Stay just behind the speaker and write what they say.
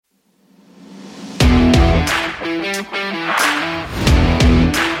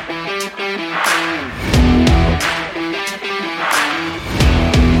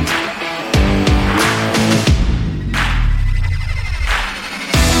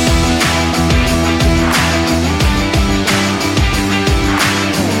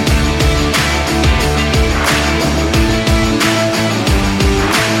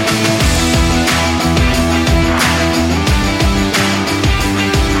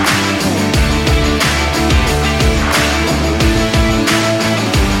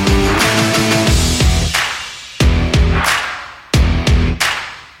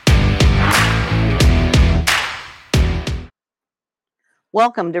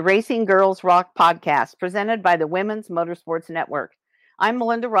Welcome to Racing Girls Rock podcast, presented by the Women's Motorsports Network. I'm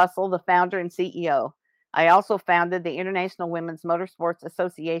Melinda Russell, the founder and CEO. I also founded the International Women's Motorsports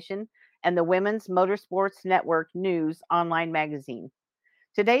Association and the Women's Motorsports Network News online magazine.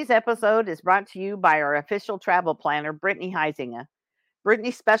 Today's episode is brought to you by our official travel planner, Brittany Heisinger.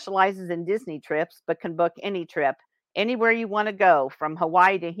 Brittany specializes in Disney trips, but can book any trip, anywhere you want to go, from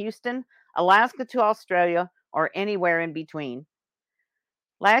Hawaii to Houston, Alaska to Australia, or anywhere in between.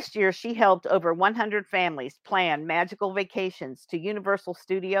 Last year, she helped over 100 families plan magical vacations to Universal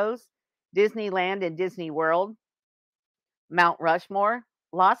Studios, Disneyland and Disney World, Mount Rushmore,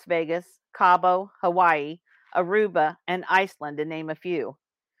 Las Vegas, Cabo, Hawaii, Aruba, and Iceland, to name a few.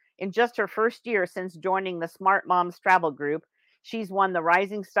 In just her first year since joining the Smart Moms Travel Group, she's won the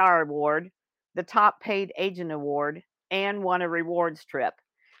Rising Star Award, the Top Paid Agent Award, and won a rewards trip.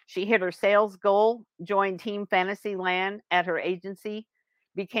 She hit her sales goal, joined Team Fantasyland at her agency,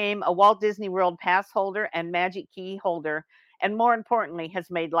 became a Walt Disney World pass holder and Magic Key holder, and more importantly, has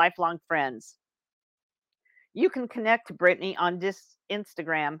made lifelong friends. You can connect to Brittany on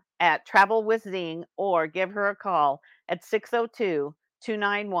Instagram at Travel with Zing or give her a call at 602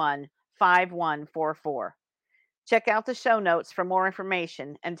 291 5144. Check out the show notes for more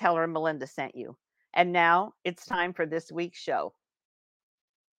information and tell her Melinda sent you. And now it's time for this week's show.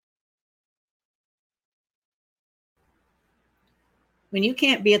 When you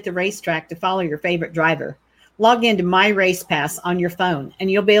can't be at the racetrack to follow your favorite driver, log into My Race Pass on your phone and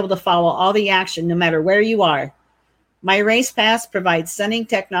you'll be able to follow all the action no matter where you are. My Race Pass provides stunning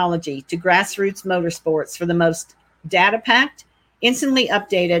technology to grassroots motorsports for the most data-packed, instantly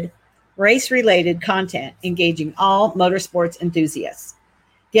updated, race-related content engaging all motorsports enthusiasts.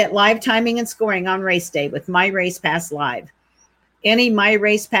 Get live timing and scoring on race day with My Race Pass Live. Any My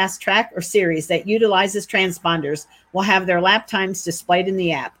Race Pass track or series that utilizes transponders will have their lap times displayed in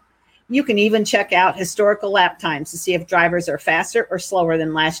the app. You can even check out historical lap times to see if drivers are faster or slower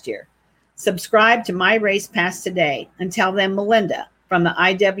than last year. Subscribe to My Race Pass today and tell them Melinda from the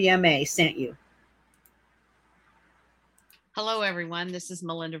IWMA sent you. Hello, everyone. This is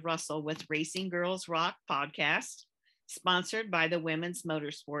Melinda Russell with Racing Girls Rock podcast, sponsored by the Women's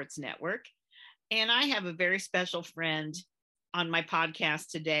Motorsports Network. And I have a very special friend on my podcast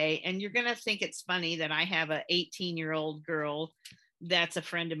today. And you're going to think it's funny that I have an 18-year-old girl that's a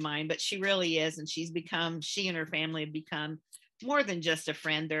friend of mine, but she really is. And she and her family have become more than just a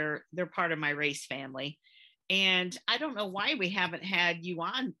friend. They're part of my race family. And I don't know why we haven't had you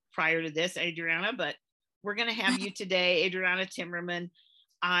on prior to this, Adriana, but we're going to have you today, Adriana Timmerman.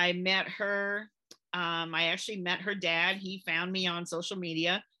 I met her. I actually met her dad. He found me on social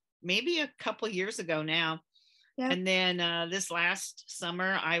media, maybe a couple years ago now. Yep. And then this last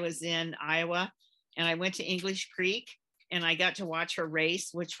summer, I was in Iowa and I went to English Creek and I got to watch her race,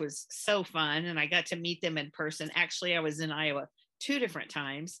 which was so fun. And I got to meet them in person. Actually, I was in Iowa 2 different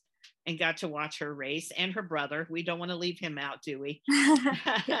times and got to watch her race and her brother. We don't want to leave him out, do we?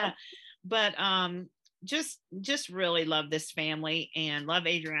 But just really love this family and love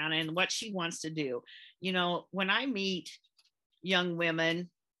Adriana and what she wants to do. You know, when I meet young women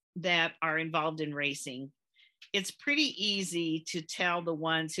that are involved in racing, it's pretty easy to tell the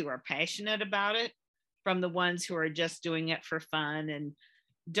ones who are passionate about it from the ones who are just doing it for fun and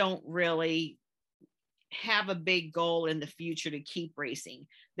don't really have a big goal in the future to keep racing.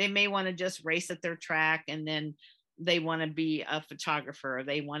 They may want to just race at their track and then they want to be a photographer or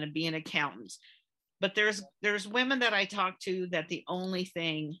they want to be an accountant. But there's women that I talk to that the only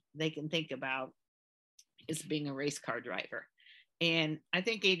thing they can think about is being a race car driver. And I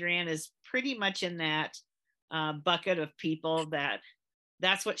think Adriana is pretty much in that bucket of people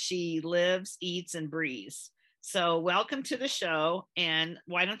that's what she lives, eats, and breathes. So welcome to the show. And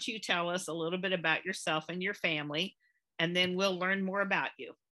why don't you tell us a little bit about yourself and your family, and then we'll learn more about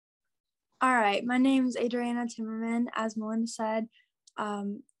you. All right. My name is Adriana Timmerman, as Melinda said.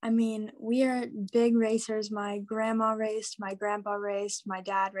 We are big racers. My grandma raced, my grandpa raced, my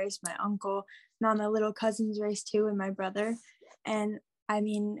dad raced, my uncle, now my little cousins raced too, and my brother. And I'd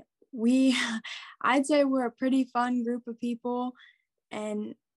say we're a pretty fun group of people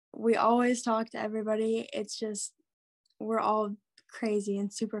and we always talk to everybody. It's just, we're all crazy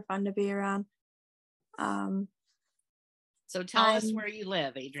and super fun to be around. So tell us where you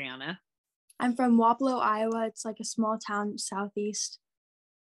live, Adriana. I'm from Wapello, Iowa. It's like a small town southeast.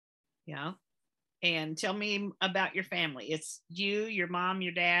 Yeah. And tell me about your family. It's you, your mom,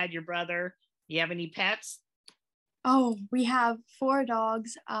 your dad, your brother. You have any pets? Oh, we have 4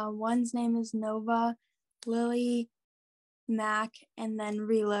 dogs. One's name is Nova, Lily, Mac, and then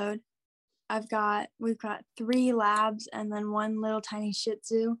Reload. we've got 3 labs and then 1 little tiny Shih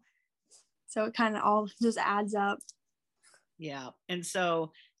Tzu. So it kind of all just adds up. Yeah. And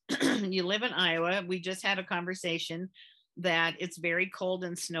so you live in Iowa. We just had a conversation that it's very cold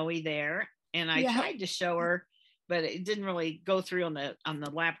and snowy there. And I tried to show her, but it didn't really go through on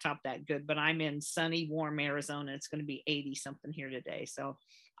the laptop that good. But I'm in sunny, warm Arizona. It's going to be 80 something here today. So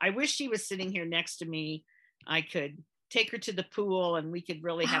I wish she was sitting here next to me. I could take her to the pool and we could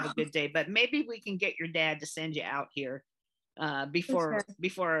really have a good day. But maybe we can get your dad to send you out here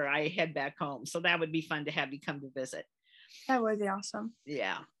before I head back home. So that would be fun to have you come to visit. That would be awesome.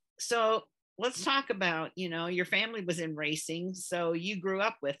 Yeah. So let's talk about, your family was in racing. So you grew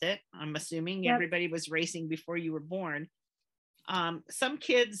up with it. I'm assuming everybody was racing before you were born. Some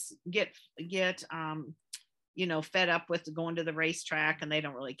kids get fed up with going to the racetrack and they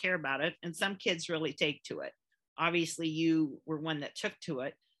don't really care about it. And some kids really take to it. Obviously you were one that took to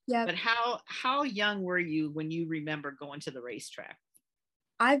it. Yeah. But how young were you when you remember going to the racetrack?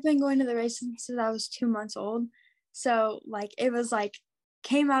 I've been going to the races since I was 2 months old. So it was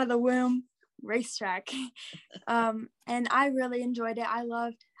came out of the womb, racetrack. And I really enjoyed it. I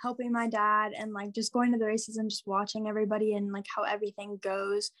loved helping my dad and just going to the races and just watching everybody and how everything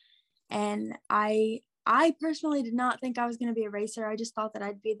goes. And I personally did not think I was going to be a racer. I just thought that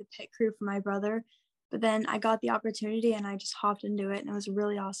I'd be the pit crew for my brother. But then I got the opportunity and I just hopped into it and it was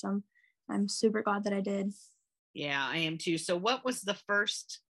really awesome. I'm super glad that I did. Yeah, I am too. So what was the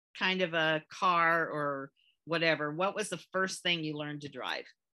first kind of a car or whatever? What was the first thing you learned to drive?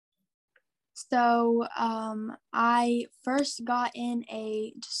 So I first got in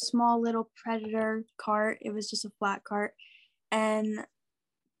a small little Predator cart. It was just a flat cart. And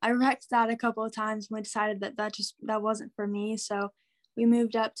I wrecked that a couple of times and we decided that wasn't for me. So we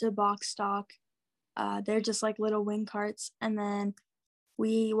moved up to box stock. They're just little wing carts. And then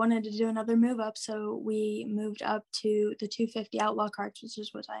we wanted to do another move up. So we moved up to the 250 Outlaw carts, which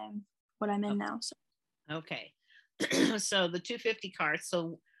is what I'm in now. So. Okay. So the 250 carts.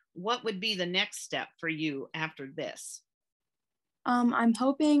 So what would be the next step for you after this? I'm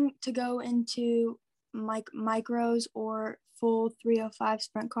hoping to go into micros or full 305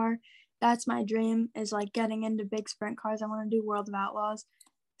 sprint car. That's my dream, is getting into big sprint cars. I want to do World of Outlaws.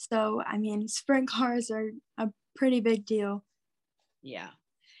 So, sprint cars are a pretty big deal. Yeah.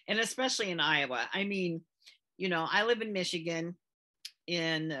 And especially in Iowa. I live in Michigan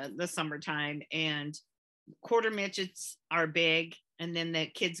in the summertime, and quarter midgets are big. And then the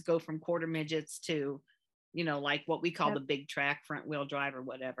kids go from quarter midgets to, what we call the big track, front wheel drive or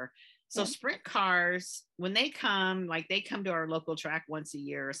whatever. So sprint cars, when they come to our local track once a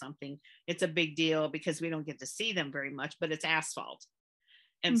year or something, it's a big deal because we don't get to see them very much, but it's asphalt.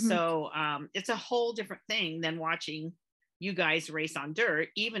 And so it's a whole different thing than watching you guys race on dirt,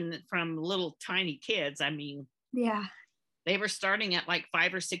 even from little tiny kids. Yeah. They were starting at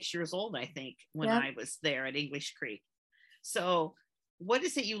 5 or 6 years old, I think, when I was there at English Creek. So what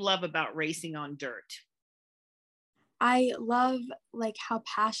is it you love about racing on dirt? I love how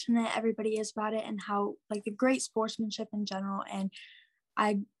passionate everybody is about it and how the great sportsmanship in general. And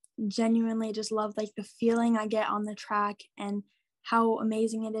I genuinely just love the feeling I get on the track and how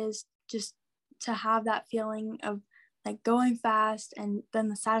amazing it is just to have that feeling of going fast and then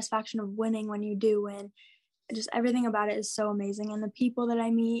the satisfaction of winning when you do win. Just everything about it is so amazing. And the people that I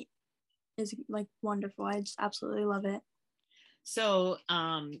meet is wonderful. I just absolutely love it. So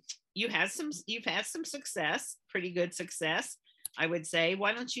you've had some success, pretty good success, I would say.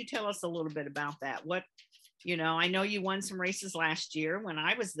 Why don't you tell us a little bit about that? I know you won some races last year. When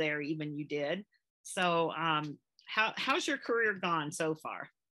I was there, even you did. So how's your career gone so far?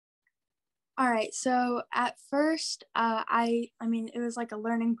 All right. So at first, it was a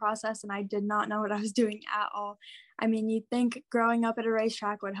learning process and I did not know what I was doing at all. You'd think growing up at a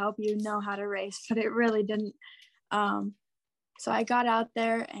racetrack would help you know how to race, but it really didn't. So I got out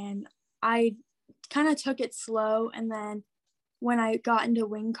there and I kind of took it slow. And then when I got into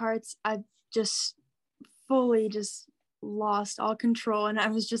wing carts, I just fully just lost all control. And I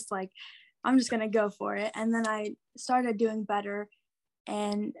was just I'm just going to go for it. And then I started doing better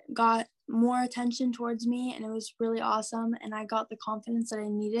and got more attention towards me. And it was really awesome. And I got the confidence that I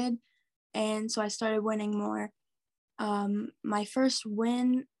needed. And so I started winning more. My first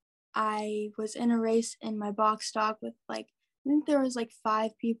win, I was in a race in my box stock with I think there was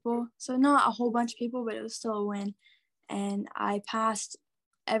 5 people. So not a whole bunch of people, but it was still a win. And I passed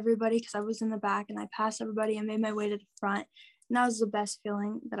everybody because I was in the back, and I passed everybody and made my way to the front. And that was the best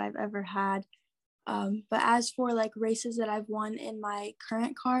feeling that I've ever had. But as for races that I've won in my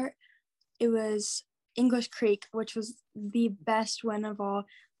current cart, it was English Creek, which was the best win of all.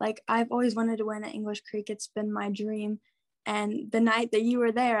 Like, I've always wanted to win at English Creek. It's been my dream. And the night that you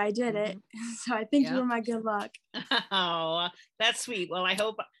were there, I did it. So I think you were my good luck. Oh, that's sweet. Well, I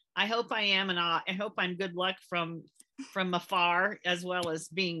hope I am, and I hope I'm good luck from afar as well as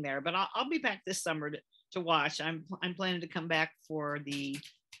being there. But I'll be back this summer to watch. I'm planning to come back for the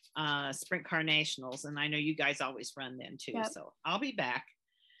Sprint Car Nationals, and I know you guys always run them too. Yep. So I'll be back.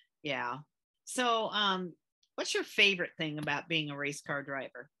 Yeah. So, what's your favorite thing about being a race car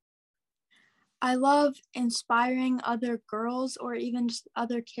driver? I love inspiring other girls or even just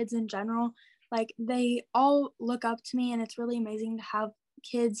other kids in general. Like, they all look up to me, and it's really amazing to have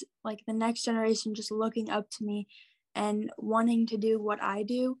kids, like the next generation, just looking up to me and wanting to do what I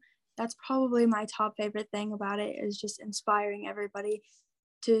do. That's probably my top favorite thing about it, is just inspiring everybody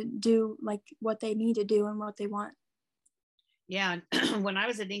to do like what they need to do and what they want. Yeah. When I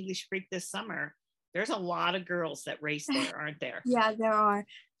was at English Creek this summer, there's a lot of girls that race there, aren't there? Yeah, there are.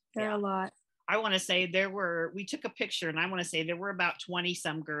 There are a lot. I want to say we took a picture, and I want to say there were about 20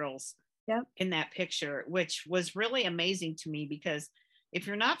 some girls in that picture, which was really amazing to me, because if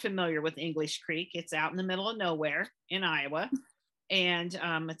you're not familiar with English Creek, it's out in the middle of nowhere in Iowa. And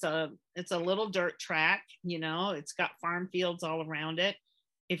it's a little dirt track, it's got farm fields all around it.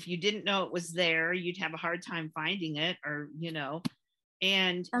 If you didn't know it was there, you'd have a hard time finding it, or,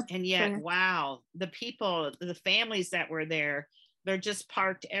 and yet, true. wow, the people, the families that were there, they're just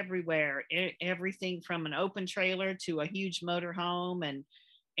parked everywhere, everything from an open trailer to a huge motorhome.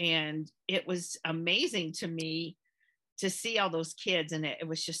 And it was amazing to me to see all those kids. And it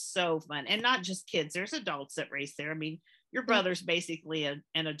was just so fun. And not just kids, there's adults that race there. I mean, your brother's basically an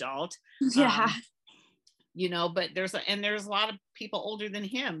adult. Yeah. But there's a lot of people older than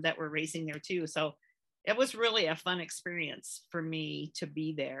him that were racing there too. So it was really a fun experience for me to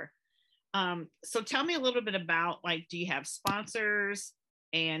be there. So tell me a little bit about, like, do you have sponsors,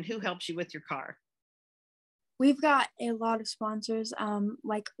 and who helps you with your car? We've got a lot of sponsors.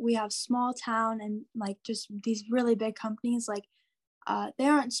 Like, we have Small Town, and like just these really big companies. Like, they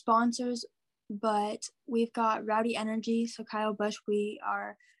aren't sponsors, but we've got Rowdy Energy. So Kyle Busch, we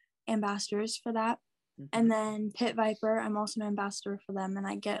are ambassadors for that. Mm-hmm. And then Pit Viper, I'm also an ambassador for them, and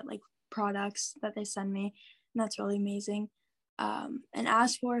I get like products that they send me, and that's really amazing. And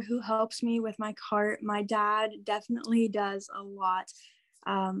as for who helps me with my cart, my dad definitely does a lot.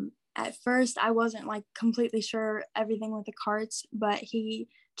 At first, I wasn't like completely sure everything with the carts, but he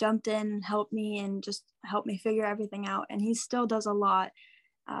jumped in and helped me and just helped me figure everything out. And he still does a lot.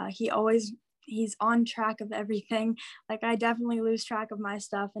 He's on track of everything. Like, I definitely lose track of my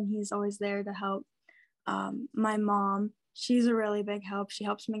stuff, and he's always there to help. My mom, she's a really big help. She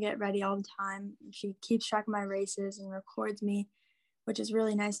helps me get ready all the time. She keeps track of my races and records me, which is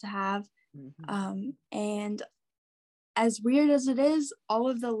really nice to have. Mm-hmm. And as weird as it is, all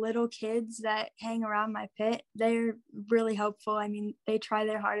of the little kids that hang around my pit, they're really helpful. I mean, they try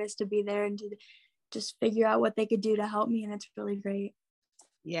their hardest to be there and to just figure out what they could do to help me, and it's really great.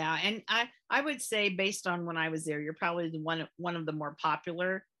 Yeah, and I would say, based on when I was there, you're probably one of the more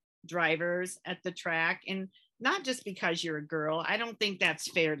popular drivers at the track. And not just because you're a girl. I don't think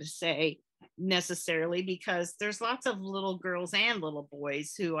that's fair to say necessarily, because there's lots of little girls and little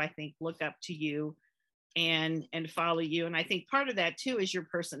boys who I think look up to you and follow you. And I think part of that too is your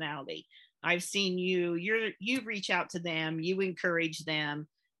personality. I've seen you reach out to them, you encourage them,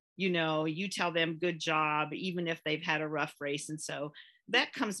 you tell them good job, even if they've had a rough race. And so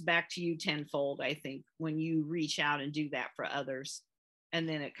that comes back to you tenfold, I think, when you reach out and do that for others, and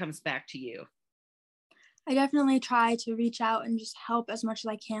then it comes back to you. I definitely try to reach out and just help as much as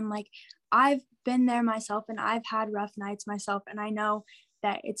I can. Like, I've been there myself, and I've had rough nights myself, and I know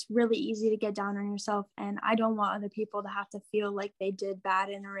that it's really easy to get down on yourself, and I don't want other people to have to feel like they did bad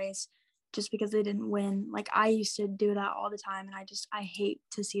in a race just because they didn't win. Like, I used to do that all the time, and I hate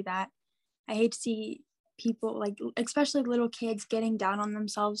to see that. I hate to see people, like, especially little kids, getting down on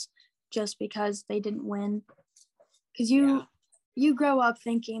themselves just because they didn't win. Because you grow up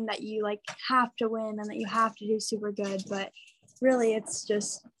thinking that you like have to win and that you have to do super good, but really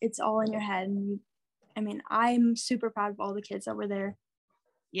it's all in your head. And I'm super proud of all the kids that were there.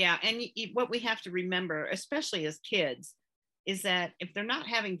 Yeah, and what we have to remember, especially as kids, is that if they're not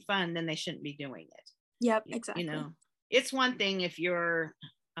having fun, then they shouldn't be doing it. Yep, exactly. It's one thing if you're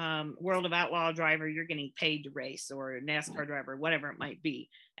World of Outlaw driver, you're getting paid to race, or a NASCAR driver, whatever it might be,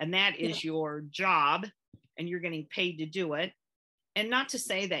 and that is your job, and you're getting paid to do it. And not to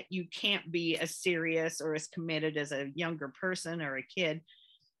say that you can't be as serious or as committed as a younger person or a kid,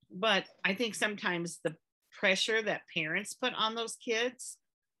 but I think sometimes the pressure that parents put on those kids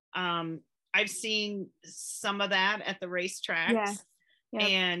I've seen some of that at the racetracks. Yeah. Yep.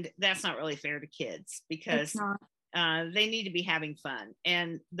 And that's not really fair to kids, It's because not. they need to be having fun.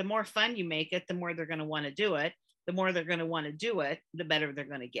 And the more fun you make it, the more they're going to want to do it. The more they're going to want to do it, the better they're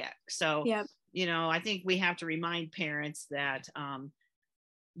going to get. So, Yep. I think we have to remind parents that,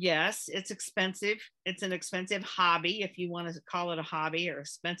 yes, it's expensive. It's an expensive hobby, if you want to call it a hobby, or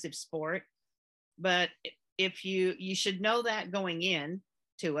expensive sport. But if you should know that going in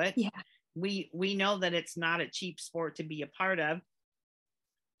to it. Yeah. We know that it's not a cheap sport to be a part of.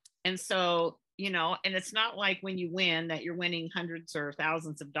 And so, and it's not like when you win that you're winning hundreds or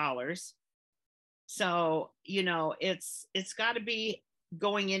thousands of dollars. So, it's got to be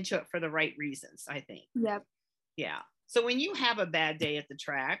going into it for the right reasons, I think. Yep. Yeah. So when you have a bad day at the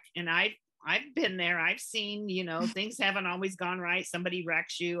track, and I've been there, I've seen, things haven't always gone right. Somebody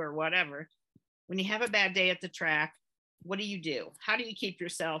wrecks you or whatever. When you have a bad day at the track, what do? How do you keep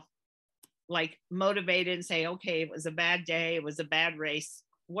yourself like motivated and say, okay, it was a bad day, it was a bad race,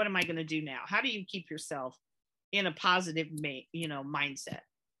 what am I going to do now? How do you keep yourself in a positive mindset?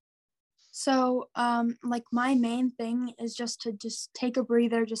 So like my main thing is just to take a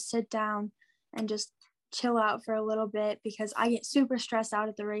breather, just sit down and just chill out for a little bit, because I get super stressed out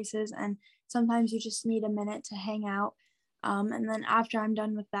at the races, and sometimes you just need a minute to hang out. And then after I'm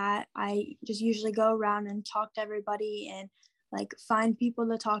done with that, I just usually go around and talk to everybody and like find people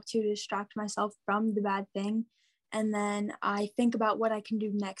to talk to distract myself from the bad thing. And then I think about what I can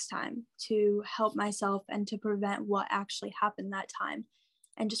do next time to help myself and to prevent what actually happened that time,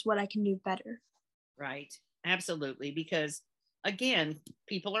 and just what I can do better. Right. Absolutely. Because again,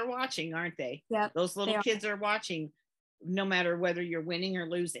 people are watching, aren't they? Yeah. Those little kids are watching, no matter whether you're winning or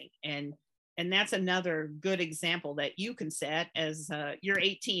losing. And that's another good example that you can set as you're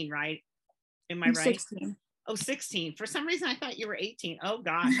 18, right? Am I I'm right? 16. Oh, 16. For some reason, I thought you were 18. Oh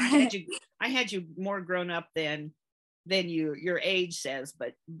gosh, I had you more grown up than your age says.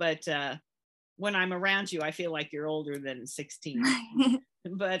 But when I'm around you, I feel like you're older than 16.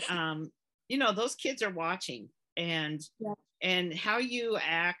 But those kids are watching, and yeah. and how you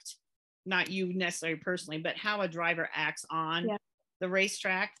act, not you necessarily personally, but how a driver acts on the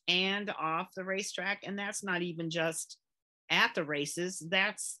racetrack and off the racetrack. And that's not even just at the races.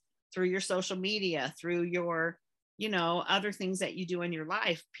 That's through your social media, through your, other things that you do in your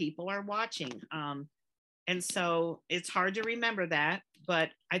life. People are watching. And so it's hard to remember that, but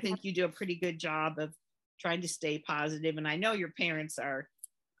I think you do a pretty good job of trying to stay positive. And I know your parents are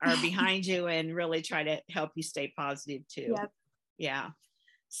behind you and really try to help you stay positive too. Yep. Yeah.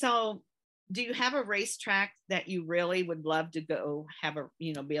 So do you have a racetrack that you really would love to go have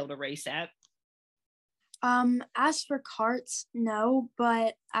be able to race at? As for karts, no,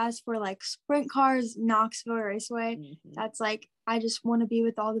 but as for like sprint cars, Knoxville Raceway, that's like, I just want to be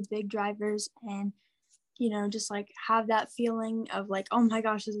with all the big drivers and, just like have that feeling of like, oh my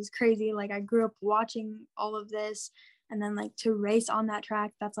gosh, this is crazy. Like I grew up watching all of this, and then like to race on that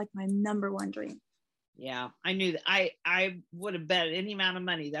track, that's like my number one dream. Yeah, I knew that. I would have bet any amount of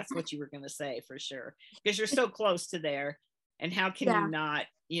money that's what you were going to say, for sure, because you're so close to there. And how can you not,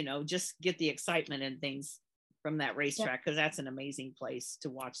 just get the excitement and things from that racetrack? Because that's an amazing place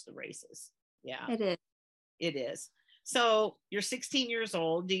to watch the races. Yeah, it is. It is. So you're 16 years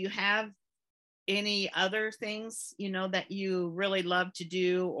old. Do you have any other things, that you really love to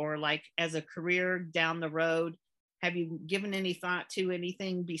do, or like as a career down the road? Have you given any thought to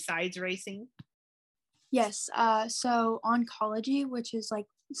anything besides racing? Yes. So oncology, which is like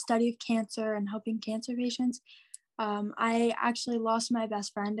study of cancer and helping cancer patients. I actually lost my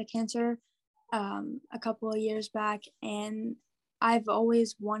best friend to cancer a couple of years back, and I've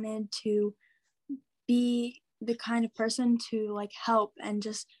always wanted to be the kind of person to like help and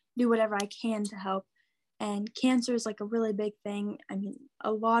just do whatever I can to help. And cancer is like a really big thing. I mean, a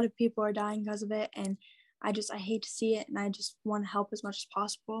lot of people are dying because of it, and I hate to see it, and I just want to help as much as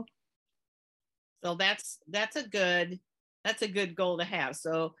possible. So that's a good goal to have.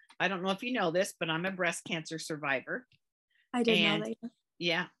 So I don't know if you know this, but I'm a breast cancer survivor. I didn't know that.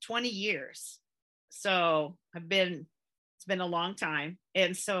 Yeah, 20 years. So it's been a long time.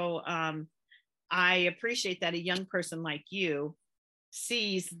 And so I appreciate that a young person like you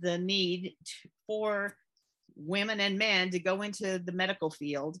sees the need for women and men to go into the medical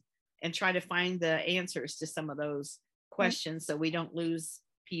field and try to find the answers to some of those questions, so we don't lose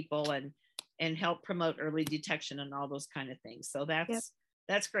people, and help promote early detection and all those kind of things. So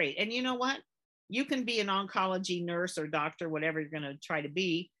that's great. And you know what? You can be an oncology nurse or doctor, whatever you're going to try to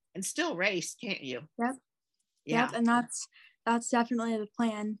be, and still race, can't you? Yep. Yeah. Yep. And that's definitely the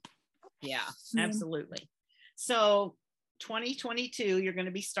plan. Yeah, absolutely. So 2022, you're going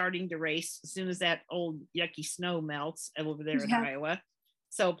to be starting to race as soon as that old yucky snow melts over there in Yeah. Iowa.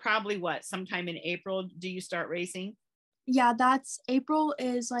 So probably what, sometime in April, do you start racing? Yeah, that's April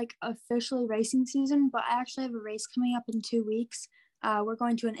is like officially racing season, but I actually have a race coming up in 2 weeks. We're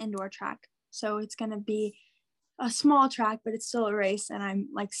going to an indoor track. So it's going to be a small track, but it's still a race. And I'm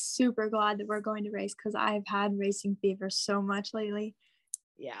like super glad that we're going to race because I've had racing fever so much lately.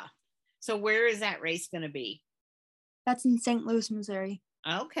 Yeah. So where is that race going to be? That's in St. Louis, Missouri.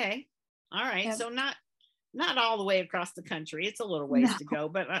 Okay. All right. Yep. So not all the way across the country. It's a little ways to go,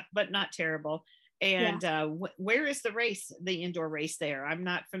 but not terrible. And where is the race, the indoor race there? I'm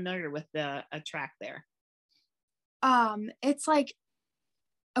not familiar with a track there. It's like,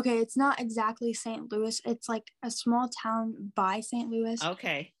 okay, it's not exactly St. Louis. It's like a small town by St. Louis.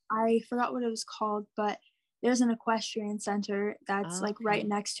 Okay. I forgot what it was called, but there's an equestrian center that's like right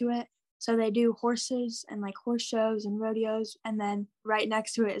next to it. So they do horses and like horse shows and rodeos. And then right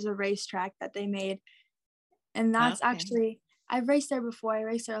next to it is a racetrack that they made. And that's actually, I've raced there before. I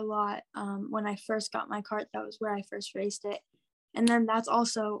raced there a lot. When I first got my cart, that was where I first raced it. And then that's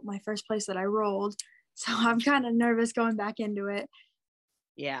also my first place that I rolled. So I'm kind of nervous going back into it.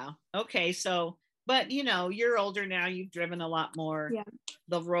 Yeah. Okay. So, but you're older now, you've driven a lot more. Yeah.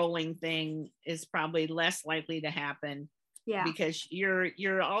 The rolling thing is probably less likely to happen. Yeah. Because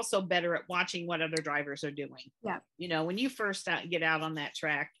you're also better at watching what other drivers are doing. Yeah. When you first get out on that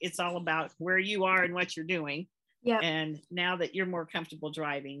track, it's all about where you are and what you're doing. Yeah. And now that you're more comfortable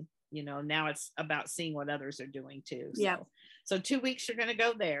driving, now it's about seeing what others are doing too. Yeah. So 2 weeks you're going to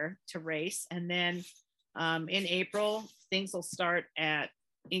go there to race, and then in April things will start at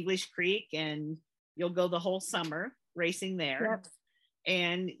English Creek, and you'll go the whole summer racing there. Yep.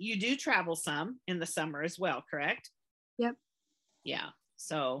 And you do travel some in the summer as well, correct? Yep. Yeah.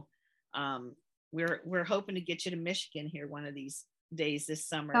 So we're hoping to get you to Michigan here one of these days this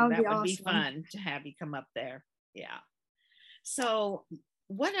summer. That would be fun to have you come up there. Yeah. So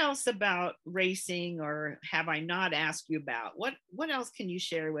what else about racing, or have I not asked you about? What else can you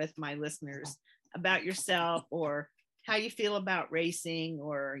share with my listeners about yourself, or how you feel about racing,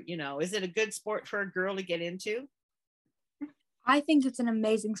 or is it a good sport for a girl to get into? I think it's an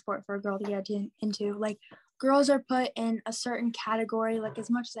amazing sport for a girl to get into. Like, girls are put in a certain category, like, as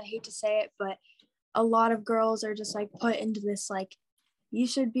much as I hate to say it, but a lot of girls are just like put into this, like, you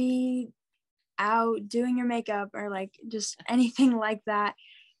should be out doing your makeup, or like just anything like that.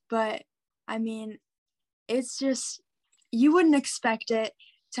 But I mean, it's just, you wouldn't expect it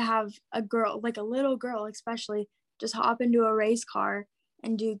to have a girl, like a little girl especially, just hop into a race car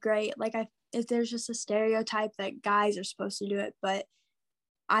and do great. Like, if there's just a stereotype that guys are supposed to do it, but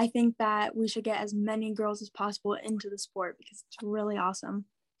I think that we should get as many girls as possible into the sport because it's really awesome.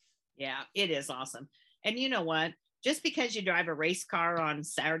 Yeah, it is awesome. And you know what? Just because you drive a race car on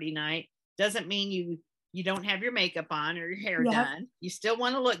Saturday night doesn't mean you don't have your makeup on or your hair done. You still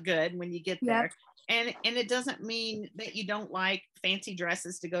want to look good when you get there. And it doesn't mean that you don't like fancy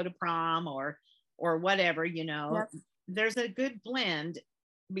dresses to go to prom or whatever, There's a good blend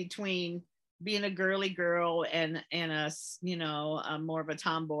between being a girly girl and a more of a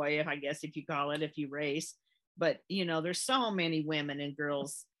tomboy, if you call it, if you race. But there's so many women and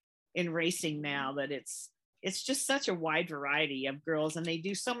girls in racing now that it's just such a wide variety of girls, and they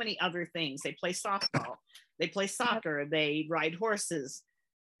do so many other things. They play softball, they play soccer, they ride horses,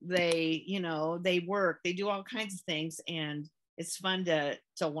 they work, they do all kinds of things. And it's fun to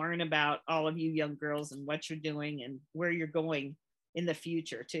learn about all of you young girls and what you're doing and where you're going in the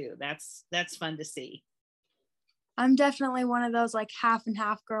future too. That's fun to see. I'm definitely one of those like half and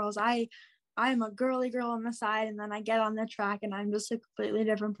half girls. I'm a girly girl on the side, and then I get on the track and I'm just a completely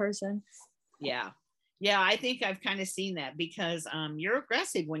different person. Yeah, I think I've kind of seen that because you're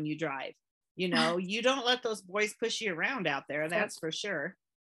aggressive when you drive. You don't let those boys push you around out there, that's for sure.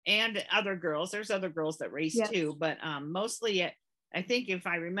 And there's other girls that race too, but mostly I think, if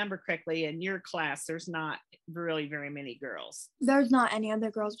I remember correctly, in your class there's not really very many girls. There's not any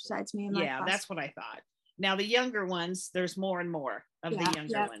other girls besides me in my class. That's what I thought. Now the younger ones, there's more and more of the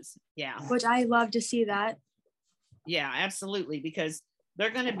younger ones. Yeah, which I love to see that. Yeah, absolutely, because they're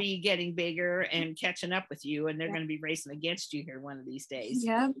going to be getting bigger and catching up with you, and they're going to be racing against you here one of these days.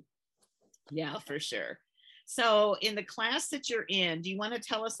 Yeah, for sure. So in the class that you're in, do you want to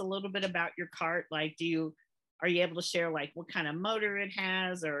tell us a little bit about your cart? Like, are you able to share like what kind of motor it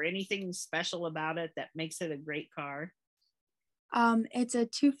has or anything special about it that makes it a great car? It's a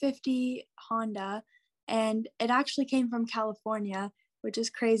 250 Honda, and it actually came from California, which is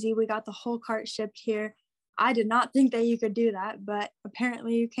crazy. We got the whole cart shipped here. I did not think that you could do that, but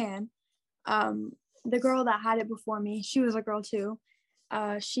apparently you can. the girl that had it before me, she was a girl too.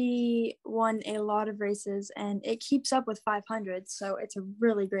 She won a lot of races, and it keeps up with 500, so it's a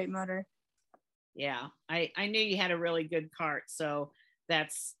really great motor. Yeah, I knew you had a really good cart, so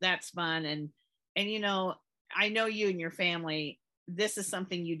that's fun. And you know, I know you and your family, this is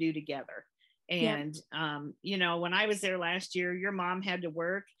something you do together. Yep. And you know, when I was there last year, your mom had to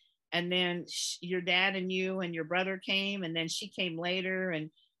work, and then your dad and you and your brother came, and then she came later. And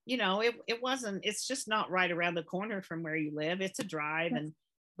you know, it's just not right around the corner from where you live. It's a drive. Yes. And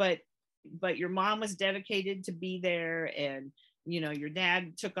but your mom was dedicated to be there. And you know, your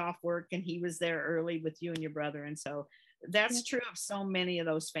dad took off work and he was there early with you and your brother. And so that's Yep. true of so many of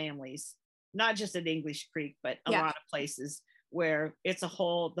those families, not just at English Creek, but a Yeah. lot of places where the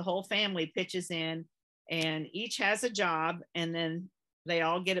whole family pitches in, and each has a job, and then they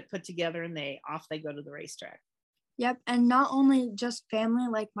all get it put together, and they go to the racetrack. Yep. And not only just family,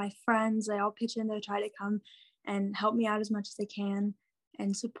 like my friends, they all pitch in to try to come and help me out as much as they can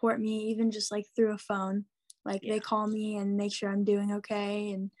and support me, even just like through a phone. Like Yeah. they call me and make sure I'm doing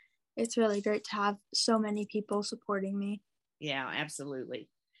okay. And it's really great to have so many people supporting me. Yeah, absolutely.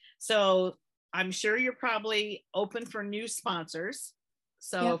 So I'm sure you're probably open for new sponsors.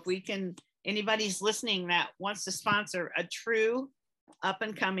 So Yep. if we can, anybody's listening that wants to sponsor a true up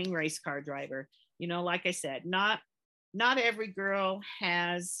and coming race car driver, you know, like I said, not every girl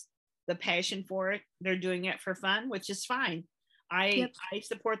has the passion for it. They're doing it for fun, which is fine. Yep. I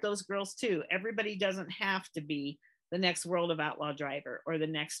support those girls too. Everybody doesn't have to be the next World of Outlaw driver or the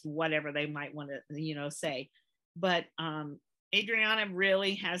next whatever they might want to, you know, say. But Adriana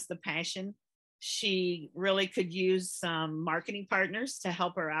really has the passion. She really could use some marketing partners to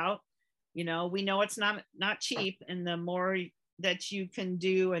help her out. You know, we know it's not cheap, and the more that you can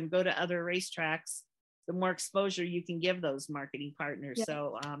do and go to other racetracks, the more exposure you can give those marketing partners. Yep.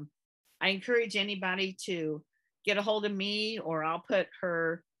 So I encourage anybody to get a hold of me, or I'll put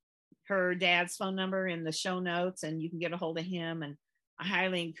her dad's phone number in the show notes, and you can get a hold of him. And I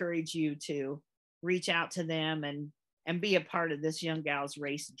highly encourage you to reach out to them and be a part of this young gal's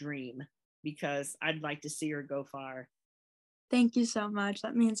race dream, because I'd like to see her go far. Thank you so much.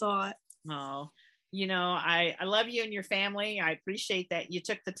 That means a lot. Oh, you know, I love you and your family. I appreciate that you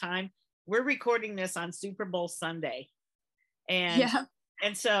took the time. We're recording this on Super Bowl Sunday. And Yeah.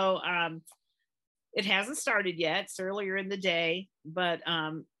 and so it hasn't started yet. It's earlier in the day, but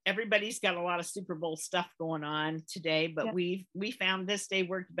everybody's got a lot of Super Bowl stuff going on today. But Yep. we found this day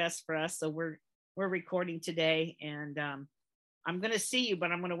worked best for us, so we're recording today. And I'm going to see you,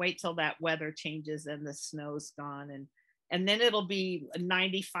 but I'm going to wait till that weather changes and the snow's gone, and then it'll be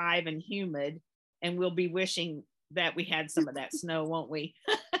 95 and humid, and we'll be wishing that we had some of that snow, won't we?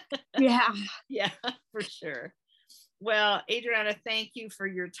 Yeah. Yeah, for sure. Well, Adriana, thank you for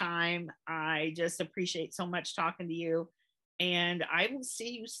your time. I just appreciate so much talking to you, and I will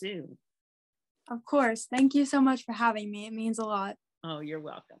see you soon. Of course. Thank you so much for having me. It means a lot. Oh, you're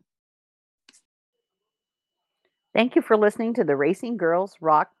welcome. Thank you for listening to the Racing Girls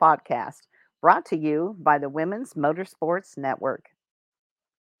Rock podcast, brought to you by the Women's Motorsports Network.